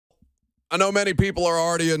I know many people are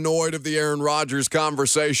already annoyed of the Aaron Rodgers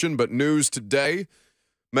conversation, but news today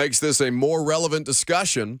makes this a more relevant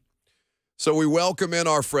discussion. So we welcome in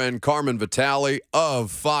our friend Carmen Vitali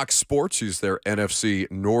of Fox Sports. She's their NFC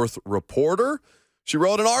North reporter. She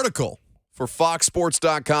wrote an article for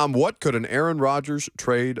FoxSports.com. What could an Aaron Rodgers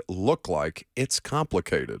trade look like? It's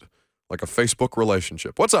complicated, like a Facebook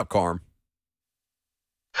relationship. What's up, Carm?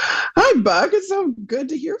 Hi, Buck. It's so good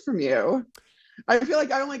to hear from you. I feel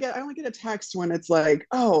like I only get a text when it's like,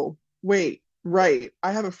 oh, wait, right.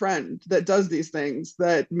 I have a friend that does these things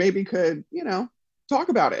that maybe could, talk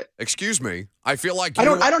about it. Excuse me. I feel like I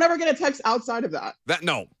don't ever get a text outside of that.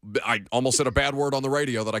 No, I almost said a bad word on the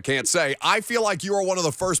radio that I can't say. I feel like you are one of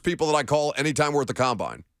the first people that I call anytime we're at the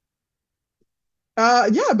combine.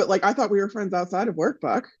 Yeah, but I thought we were friends outside of work,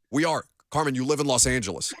 Buck. We are. Carmen, you live in Los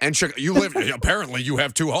Angeles, and apparently you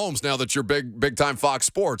have two homes now that you're big time Fox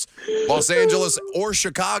Sports, Los Angeles or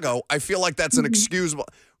Chicago. I feel like that's an excuse.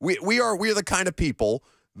 We are the kind of people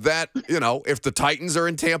that, if the Titans are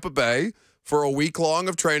in Tampa Bay for a week long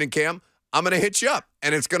of training camp, I'm going to hit you up,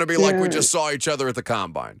 and it's going to be like we just saw each other at the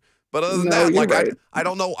combine. But other than that, right. I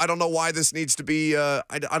don't know why this needs to be. I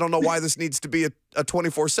don't know why this needs to be a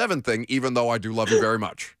 24/7 thing, even though I do love you very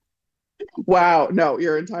much. Wow. No,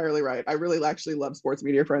 you're entirely right. I really actually love sports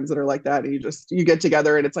media friends that are like that. And you get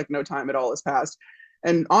together and it's like no time at all has passed.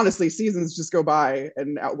 And honestly, seasons just go by.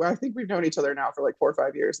 And I think we've known each other now for 4 or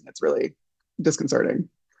 5 years. And it's really disconcerting.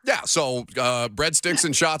 Yeah. So breadsticks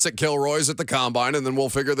and shots at Kilroy's at the combine, and then we'll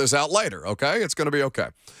figure this out later. Okay. It's going to be okay.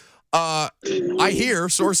 I hear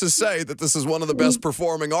sources say that this is one of the best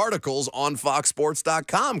performing articles on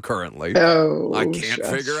FoxSports.com currently. Oh, I can't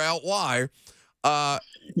figure out why.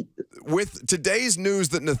 With today's news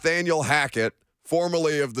that Nathaniel Hackett,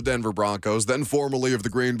 formerly of the Denver Broncos, then formerly of the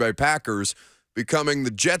Green Bay Packers, becoming the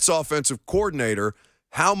Jets offensive coordinator,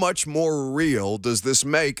 how much more real does this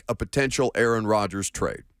make a potential Aaron Rodgers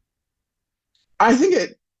trade? I think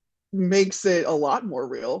it makes it a lot more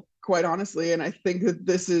real, quite honestly. And I think that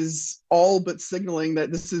this is all but signaling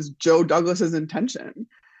that this is Joe Douglas's intention.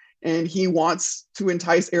 And he wants to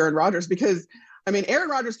entice Aaron Rodgers because Aaron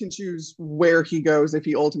Rodgers can choose where he goes if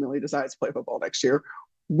he ultimately decides to play football next year.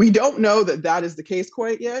 We don't know that that is the case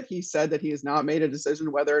quite yet. He said that he has not made a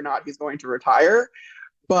decision whether or not he's going to retire,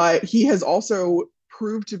 but he has also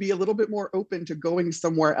proved to be a little bit more open to going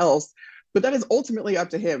somewhere else. But that is ultimately up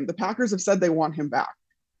to him. The Packers have said they want him back.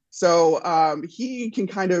 So he can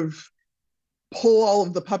kind of pull all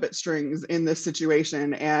of the puppet strings in this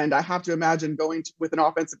situation. And I have to imagine going with an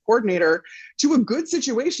offensive coordinator to a good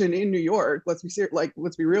situation in New York. Let's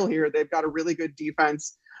be real here. They've got a really good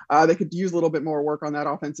defense. They could use a little bit more work on that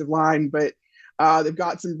offensive line, but they've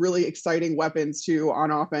got some really exciting weapons too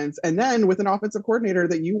on offense. And then with an offensive coordinator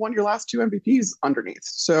that you won your last 2 MVPs underneath.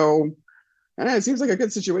 So it seems like a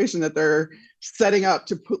good situation that they're setting up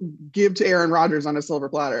to give to Aaron Rodgers on a silver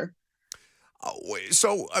platter.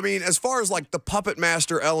 So, as far as the puppet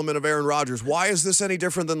master element of Aaron Rodgers, why is this any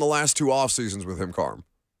different than the last 2 off seasons with him, Carm?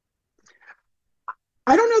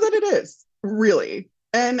 I don't know that it is, really.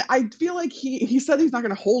 And I feel like he said he's not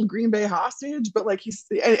going to hold Green Bay hostage, but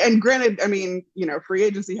and granted, free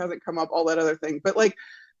agency hasn't come up, all that other thing, but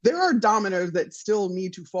there are dominoes that still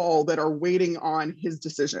need to fall that are waiting on his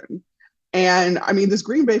decision. And this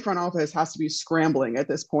Green Bay front office has to be scrambling at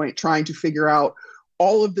this point, trying to figure out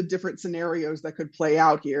all of the different scenarios that could play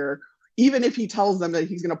out here, even if he tells them that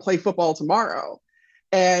he's going to play football tomorrow.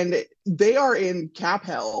 And they are in cap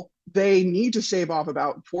hell. They need to shave off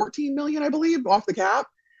about $14 million, I believe, off the cap.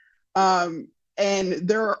 And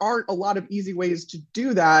there aren't a lot of easy ways to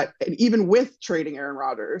do that, and even with trading Aaron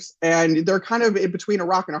Rodgers. And they're kind of in between a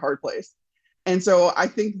rock and a hard place. And so I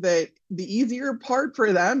think that the easier part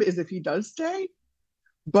for them is if he does stay.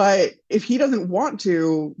 But if he doesn't want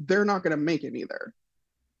to, they're not going to make him either.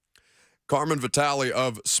 Carmen Vitali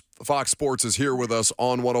of Fox Sports is here with us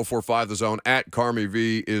on 104.5 The Zone. At Carmi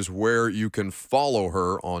V is where you can follow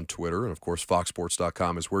her on Twitter. And, of course,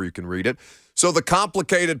 FoxSports.com is where you can read it. So the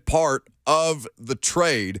complicated part of the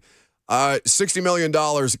trade, $60 million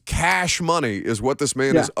cash money is what this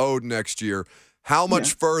man is owed next year. How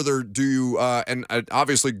much further do you, and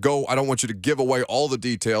obviously I don't want you to give away all the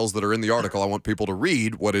details that are in the article. I want people to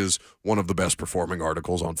read what is one of the best performing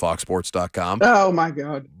articles on FoxSports.com. Oh, my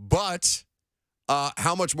God. But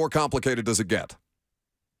how much more complicated does it get?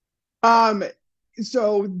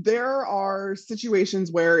 So there are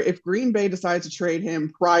situations where if Green Bay decides to trade him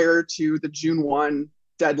prior to the June 1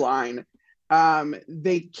 deadline,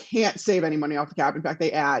 they can't save any money off the cap. In fact,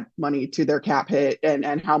 they add money to their cap hit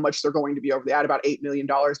and how much they're going to be over. They add about $8 million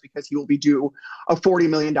because he will be due a $40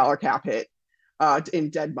 million cap hit. in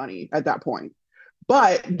dead money at that point.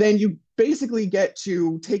 But then you basically get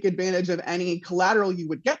to take advantage of any collateral you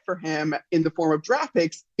would get for him in the form of draft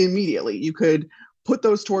picks immediately. You could put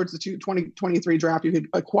those towards the 2023 draft. You could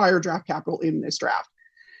acquire draft capital in this draft.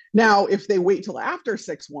 Now, if they wait till after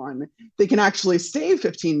 6-1, they can actually save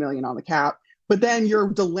 $15 million on the cap, but then you're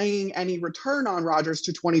delaying any return on Rodgers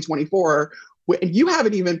to 2024. And you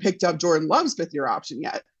haven't even picked up Jordan Love's fifth-year option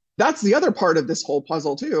yet. That's the other part of this whole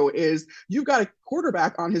puzzle, too, is you've got a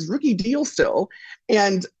quarterback on his rookie deal still.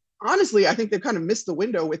 And honestly, I think they've kind of missed the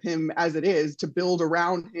window with him as it is to build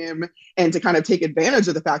around him and to kind of take advantage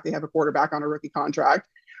of the fact they have a quarterback on a rookie contract,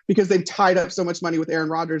 because they've tied up so much money with Aaron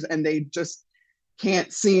Rodgers and they just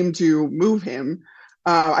can't seem to move him.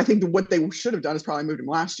 I think what they should have done is probably moved him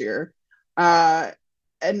last year. So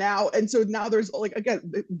now there's, like,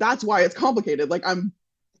 again, that's why it's complicated. Like, I'm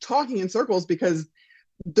talking in circles because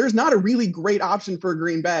there's not a really great option for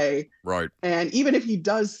Green Bay. Right. And even if he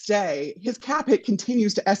does stay, his cap hit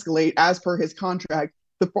continues to escalate as per his contract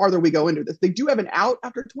the farther we go into this. They do have an out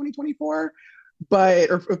after 2024,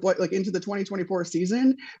 or like into the 2024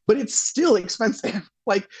 season, but it's still expensive.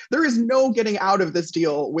 Like, there is no getting out of this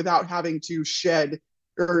deal without having to shed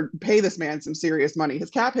or pay this man some serious money.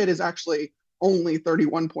 His cap hit is actually only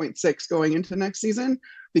 31.6 going into next season,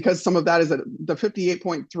 because some of that is the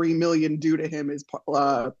 58.3 million due to him is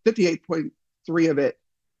 58.3 of it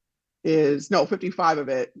is 55 of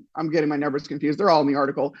it. I'm getting my numbers confused. They're all in the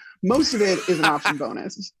article. Most of it is an option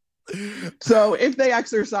bonus. So if they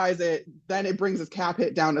exercise it, then it brings his cap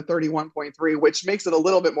hit down to 31.3, which makes it a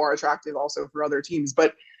little bit more attractive also for other teams.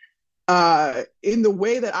 But in the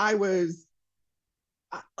way that I was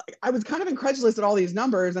kind of incredulous at all these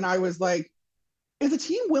numbers, and I was like, is a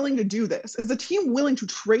team willing to do this? Is a team willing to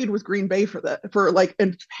trade with Green Bay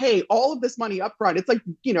and pay all of this money up front? It's like,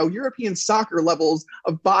 European soccer levels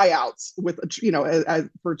of buyouts with, as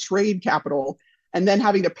for trade capital, and then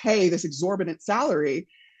having to pay this exorbitant salary.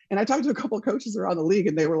 And I talked to a couple of coaches around the league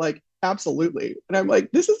and they were like, absolutely. And I'm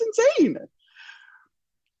like, this is insane.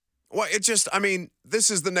 Well,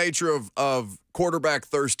 this is the nature of quarterback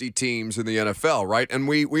thirsty teams in the NFL, right? And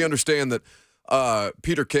we understand that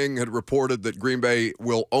Peter King had reported that Green Bay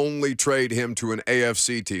will only trade him to an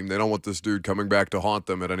AFC team. They don't want this dude coming back to haunt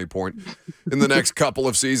them at any point in the next couple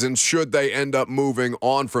of seasons. Should they end up moving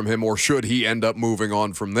on from him, or should he end up moving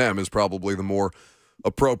on from them, is probably the more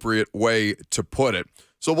appropriate way to put it.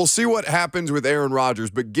 So we'll see what happens with Aaron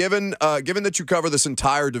Rodgers. But given that you cover this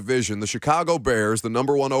entire division, the Chicago Bears, the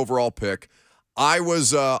number 1 overall pick, I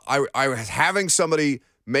was having somebody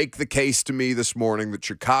make the case to me this morning that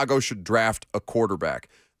Chicago should draft a quarterback.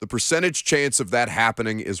 The percentage chance of that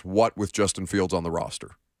happening is what with Justin Fields on the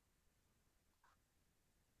roster?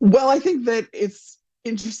 Well, I think that it's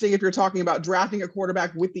interesting if you're talking about drafting a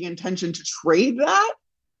quarterback with the intention to trade that,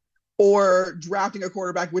 or drafting a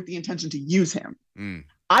quarterback with the intention to use him.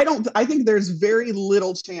 I think there's very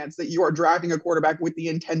little chance that you are drafting a quarterback with the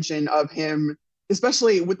intention of him,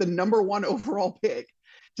 especially with the number 1 overall pick,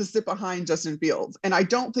 to sit behind Justin Fields. And I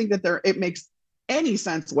don't think that it makes any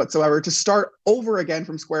sense whatsoever to start over again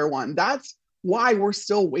from square one. That's why we're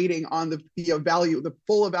still waiting on the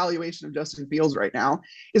full evaluation of Justin Fields right now,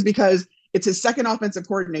 is because it's his second offensive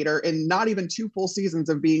coordinator and not even 2 full seasons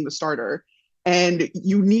of being the starter. And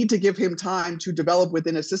you need to give him time to develop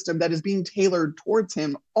within a system that is being tailored towards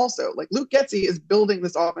him also. Like, Luke Getsy is building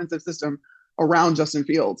this offensive system around Justin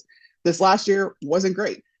Fields. This last year wasn't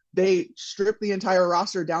great. They stripped the entire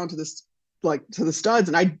roster down to the studs.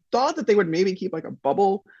 And I thought that they would maybe keep like a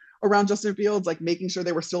bubble around Justin Fields, like making sure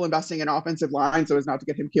they were still investing in offensive line so as not to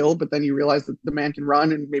get him killed. But then you realize that the man can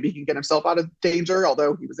run and maybe he can get himself out of danger,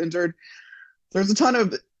 although he was injured. There's a ton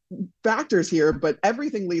of factors here, but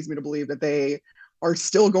everything leads me to believe that they are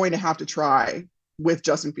still going to have to try with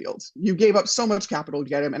Justin Fields. You gave up so much capital to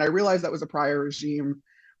get him, and I realize that was a prior regime,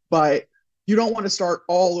 but you don't want to start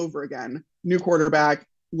all over again. New quarterback,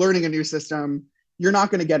 learning a new system. You're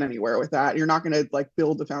not going to get anywhere with that. You're not going to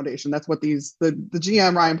build the foundation. That's what the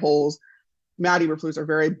GM, Ryan Poles, Matt Eberflus are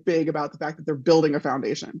very big about, the fact that they're building a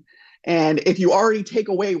foundation. And if you already take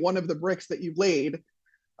away one of the bricks that you've laid,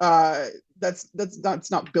 that's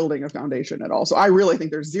not building a foundation at all. So I really think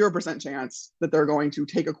there's 0% chance that they're going to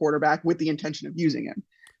take a quarterback with the intention of using him.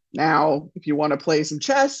 Now, if you want to play some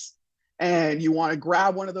chess and you want to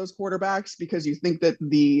grab one of those quarterbacks because you think that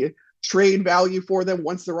the trade value for them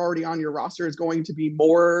once they're already on your roster is going to be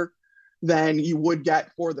more than you would get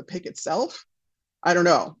for the pick itself, I don't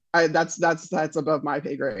know. That's above my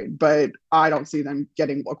pay grade, but I don't see them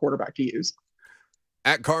getting a quarterback to use.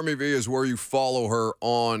 At Carmen V is where you follow her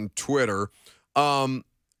on Twitter.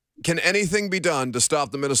 Can anything be done to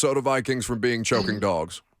stop the Minnesota Vikings from being choking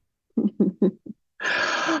dogs?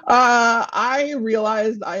 I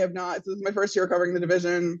realized I have not. So this is my first year covering the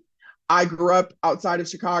division. I grew up outside of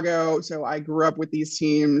Chicago, so I grew up with these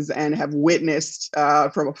teams and have witnessed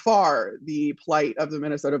from afar the plight of the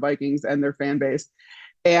Minnesota Vikings and their fan base.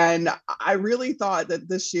 And I really thought that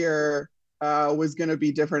this year was going to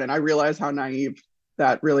be different, and I realized how naive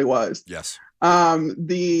that really was. Yes.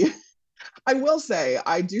 I will say,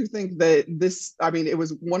 I do think that this, I mean, it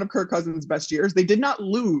was one of Kirk Cousins' best years. They did not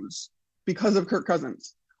lose because of Kirk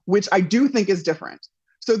Cousins, which I do think is different.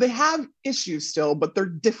 So they have issues still, but they're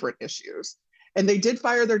different issues. And they did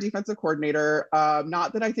fire their defensive coordinator.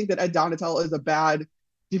 Not that I think that Ed Donatel is a bad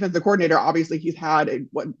defensive coordinator. Obviously, he's had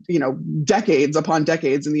decades upon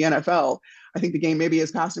decades in the NFL. I think the game maybe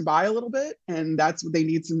has passed him by a little bit, and that's what they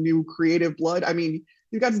need, some new creative blood. I mean,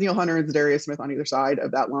 you've got Neil Hunter and Zadarius Smith on either side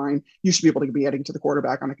of that line. You should be able to be adding to the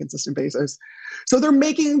quarterback on a consistent basis. So they're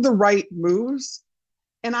making the right moves,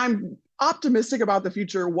 and I'm optimistic about the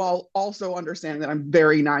future while also understanding that I'm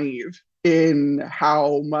very naive in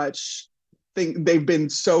how much they've been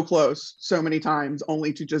so close so many times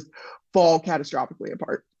only to just fall catastrophically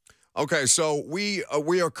apart. Okay, so we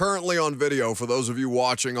are currently on video for those of you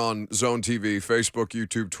watching on Zone TV, Facebook,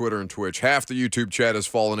 YouTube, Twitter, and Twitch. Half the YouTube chat has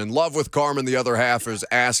fallen in love with Carmen. The other half is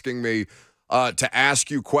asking me to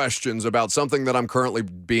ask you questions about something that I'm currently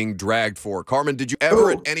being dragged for. Carmen, did you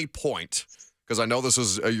ever at any point, because I know this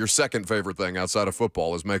is your second favorite thing outside of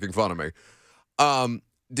football, is making fun of me.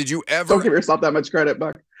 Did you ever... Don't give yourself that much credit,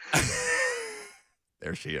 Buck.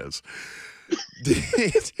 There she is.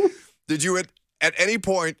 Did you at any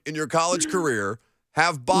point in your college career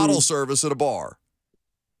have bottle service at a bar?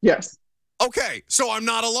 Yes. Okay, so I'm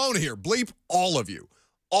not alone here. Bleep all of you.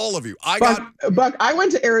 All of you. Buck, I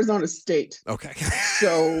went to Arizona State. Okay.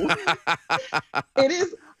 So it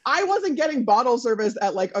is... I wasn't getting bottle service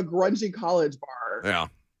at like a grungy college bar. Yeah.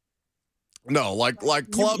 No, like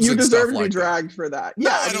clubs. You and deserve stuff to be like dragged for that. No,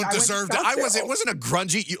 Yeah, I don't deserve that. It wasn't a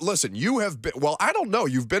grungy. Listen, you have been. Well, I don't know.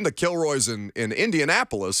 You've been to Kilroy's in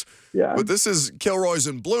Indianapolis. Yeah. But this is Kilroy's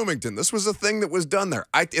in Bloomington. This was a thing that was done there.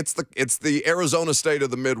 It's the Arizona State of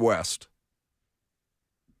the Midwest.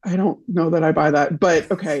 I don't know that I buy that, but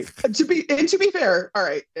okay. to be fair, all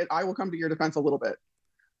right, I will come to your defense a little bit.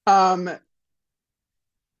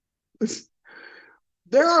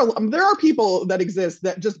 There are people that exist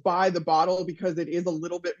that just buy the bottle because it is a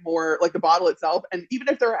little bit more like the bottle itself. And even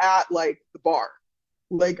if they're at like the bar,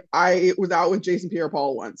 like I was out with Jason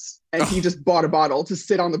Pierre-Paul once, and he just bought a bottle to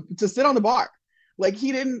sit on the bar. Like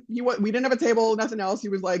we didn't have a table, nothing else. He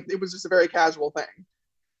was like, it was just a very casual thing.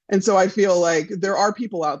 And so I feel like there are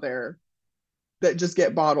people out there that just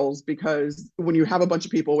get bottles because when you have a bunch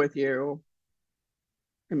of people with you,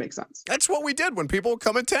 it makes sense. That's what we did when people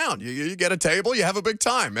come in town. You get a table, you have a big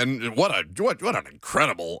time, and what an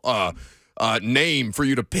incredible name for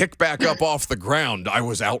you to pick back up off the ground. I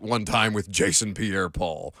was out one time with Jason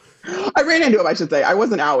Pierre-Paul. I ran into him, I should say. I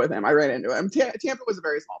wasn't out with him. I ran into him. Tampa was a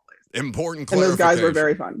very small place. Important clarification. And those guys were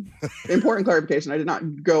very fun. Important clarification. I did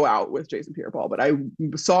not go out with Jason Pierre-Paul, but I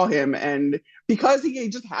saw him, and because he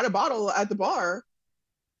just had a bottle at the bar,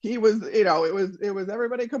 he was, it was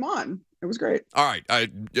everybody come on. It was great. All right.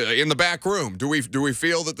 In the back room, do we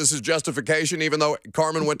feel that this is justification, even though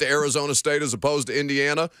Carmen went to Arizona State as opposed to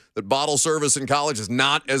Indiana, that bottle service in college is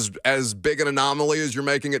not as big an anomaly as you're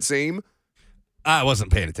making it seem? I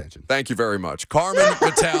wasn't paying attention. Thank you very much. Carmen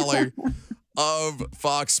Vitali of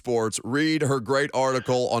Fox Sports. Read her great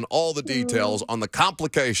article on all the details on the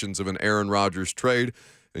complications of an Aaron Rodgers trade,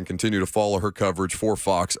 and continue to follow her coverage for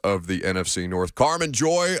Fox of the NFC North. Carmen,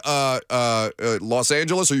 Joy, Los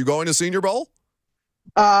Angeles, are you going to Senior Bowl?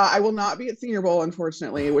 I will not be at Senior Bowl,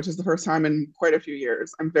 unfortunately, which is the first time in quite a few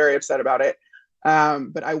years. I'm very upset about it.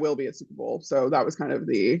 But I will be at Super Bowl. So that was kind of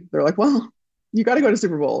they're like, well, you got to go to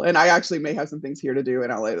Super Bowl. And I actually may have some things here to do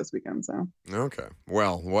in LA this weekend. So okay.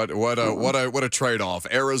 Well, what a trade-off.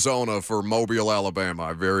 Arizona for Mobile,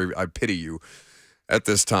 Alabama. I pity you at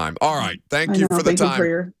this time. All right. Thank you for the time. Thank you for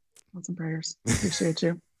your thoughts and prayers. Appreciate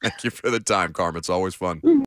you. Thank you for the time, Carmen. It's always fun.